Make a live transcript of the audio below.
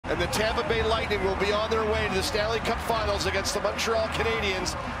the Tampa Bay Lightning will be on their way to the Stanley Cup Finals against the Montreal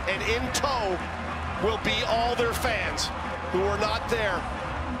Canadiens, and in tow will be all their fans who were not there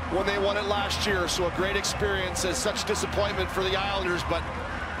when they won it last year. So a great experience, as such disappointment for the Islanders, but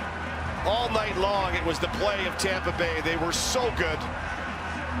all night long it was the play of Tampa Bay. They were so good,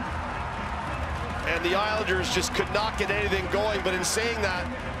 and the Islanders just could not get anything going. But in saying that,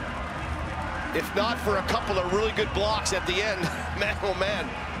 if not for a couple of really good blocks at the end, man, oh man,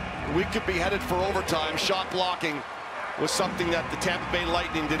 we could be headed for overtime. Shot blocking was something that the Tampa Bay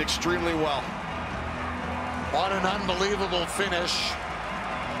Lightning did extremely well. What an unbelievable finish.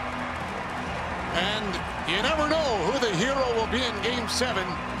 And you never know who the hero will be in Game 7.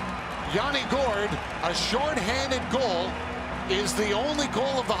 Yanni Gourde, a short-handed goal, is the only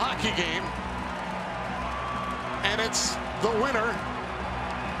goal of the hockey game. And it's the winner.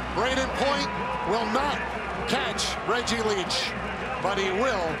 Braden Point will not catch Reggie Leach, but he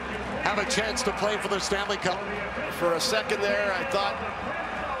will have a chance to play for the Stanley Cup. For a second there, I thought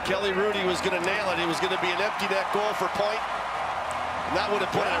Kelly Hrudey was going to nail it. It was going to be an empty net goal for Point, and that would have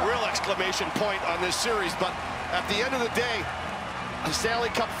put a real exclamation point on this series. But at the end of the day, a Stanley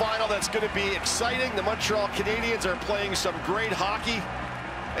Cup final that's going to be exciting. The Montreal Canadiens are playing some great hockey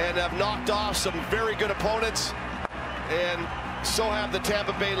and have knocked off some very good opponents, and so have the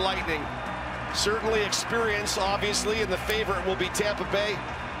Tampa Bay Lightning. Certainly experience, obviously, and the favorite will be Tampa Bay.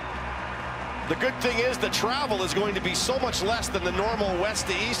 The good thing is the travel is going to be so much less than the normal west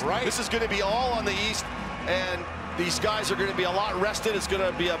to east. Right. This is going to be all on the east, and these guys are going to be a lot rested. It's going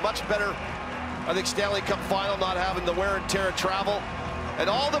to be a much better, I think, Stanley Cup final, not having the wear and tear of travel. And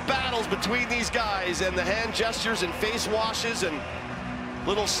all the battles between these guys, and the hand gestures and face washes and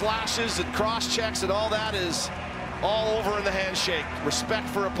little slashes and cross checks and all that, is all over in the handshake. Respect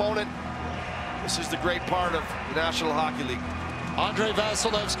for opponent. This is the great part of the National Hockey League. Andrei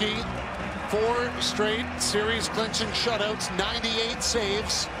Vasilevsky, 4 straight series clinching shutouts, 98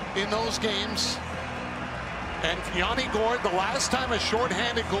 saves in those games. And Yanni Gourde, the last time a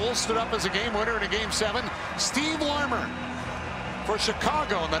shorthanded goal stood up as a game winner in a Game 7. Steve Larmer for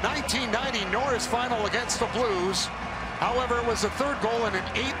Chicago in the 1990 Norris final against the Blues. However, it was the 3rd goal in an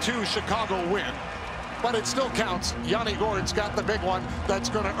 8-2 Chicago win. But it still counts. Yanni Gourde's got the big one that's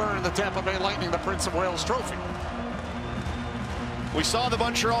going to earn the Tampa Bay Lightning the Prince of Wales trophy. We saw the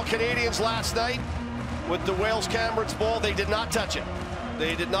Montreal Canadiens last night with the Wales Camerons Bowl. They did not touch it.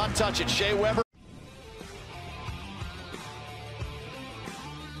 They did not touch it. Shea Weber